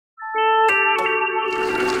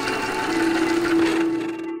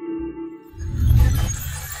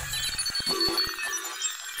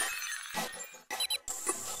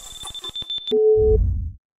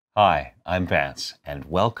Hi, I'm Vance, and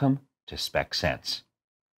welcome to Spec Sense.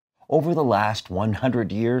 Over the last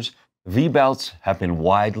 100 years, V-belts have been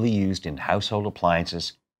widely used in household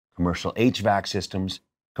appliances, commercial HVAC systems,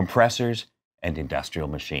 compressors, and industrial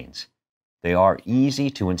machines. They are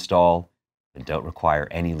easy to install and don't require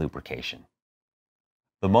any lubrication.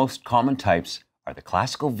 The most common types are the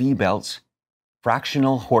classical V-belts,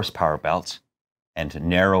 fractional horsepower belts, and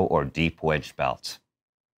narrow or deep wedge belts.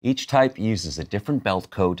 Each type uses a different belt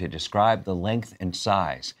code to describe the length and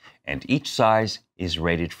size, and each size is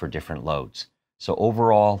rated for different loads. So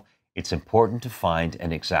overall, it's important to find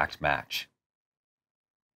an exact match.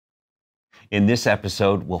 In this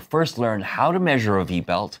episode, we'll first learn how to measure a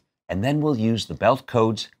V-belt, and then we'll use the belt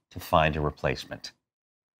codes to find a replacement.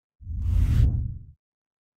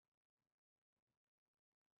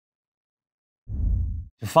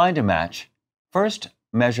 To find a match, first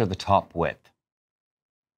measure the top width.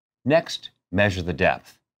 Next, measure the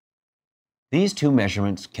depth. These two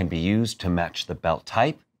measurements can be used to match the belt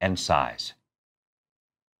type and size.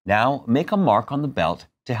 Now, make a mark on the belt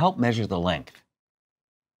to help measure the length.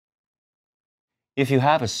 If you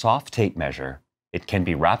have a soft tape measure, it can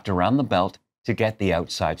be wrapped around the belt to get the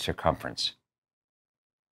outside circumference.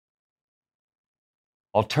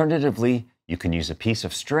 Alternatively, you can use a piece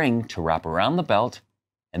of string to wrap around the belt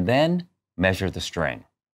and then measure the string.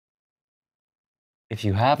 If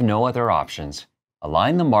you have no other options,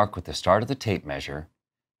 align the mark with the start of the tape measure,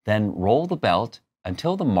 then roll the belt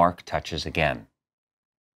until the mark touches again.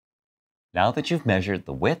 Now that you've measured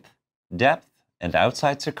the width, depth, and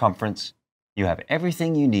outside circumference, you have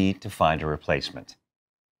everything you need to find a replacement.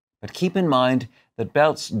 But keep in mind that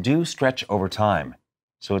belts do stretch over time,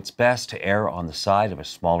 so it's best to err on the side of a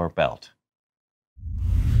smaller belt.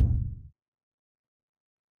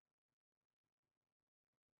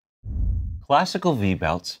 Classical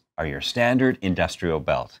V-belts are your standard industrial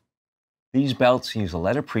belt. These belts use a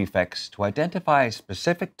letter prefix to identify a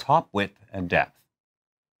specific top width and depth.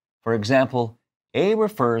 For example, A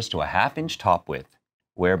refers to a half-inch top width,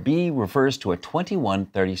 where B refers to a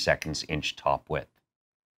 21/32 inch top width.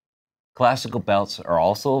 Classical belts are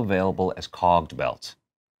also available as cogged belts,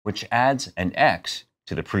 which adds an X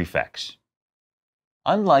to the prefix.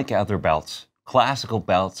 Unlike other belts, classical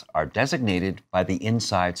belts are designated by the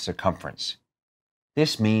inside circumference.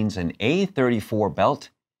 This means an A34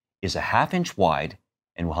 belt is a half-inch wide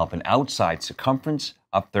and will have an outside circumference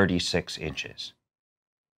of 36 inches.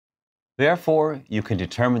 Therefore, you can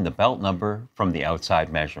determine the belt number from the outside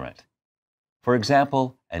measurement. For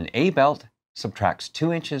example, an A belt subtracts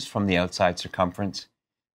 2 inches from the outside circumference,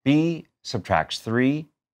 B subtracts 3,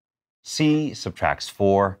 C subtracts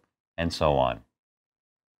 4, and so on.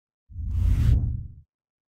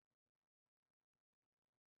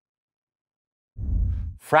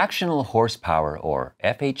 Fractional horsepower, or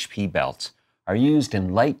FHP belts, are used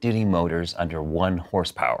in light-duty motors under 1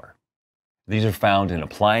 horsepower. These are found in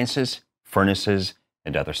appliances, furnaces,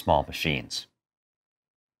 and other small machines.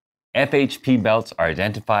 FHP belts are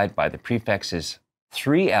identified by the prefixes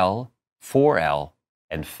 3L, 4L,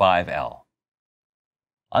 and 5L.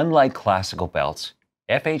 Unlike classical belts,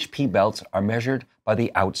 FHP belts are measured by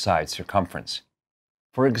the outside circumference.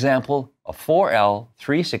 For example, a 4L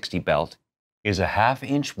 360 belt is a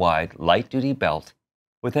half-inch wide light-duty belt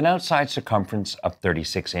with an outside circumference of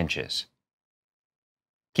 36 inches.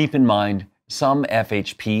 Keep in mind, some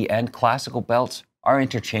FHP and classical belts are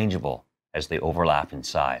interchangeable as they overlap in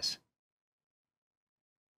size.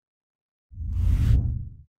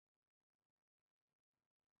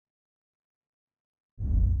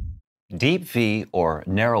 Deep V or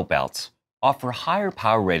narrow belts offer higher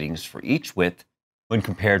power ratings for each width when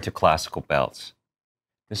compared to classical belts.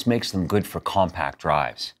 This makes them good for compact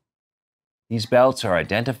drives. These belts are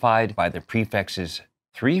identified by the prefixes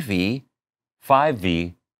 3V,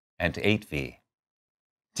 5V, and 8V.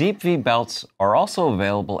 Deep V belts are also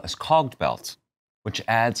available as cogged belts, which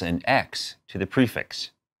adds an X to the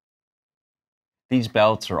prefix. These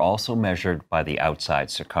belts are also measured by the outside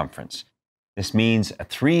circumference. This means a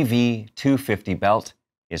 3V 250 belt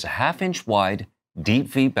is a half-inch wide Deep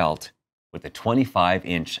V belt with a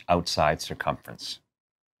 25-inch outside circumference.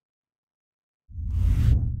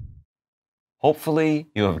 Hopefully,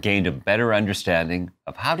 you have gained a better understanding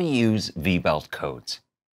of how to use V-belt codes.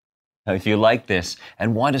 Now, if you like this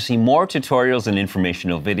and want to see more tutorials and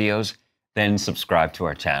informational videos, then subscribe to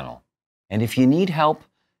our channel. And if you need help,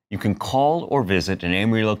 you can call or visit an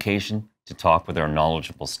AMRE location to talk with our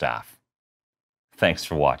knowledgeable staff. Thanks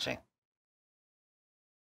for watching.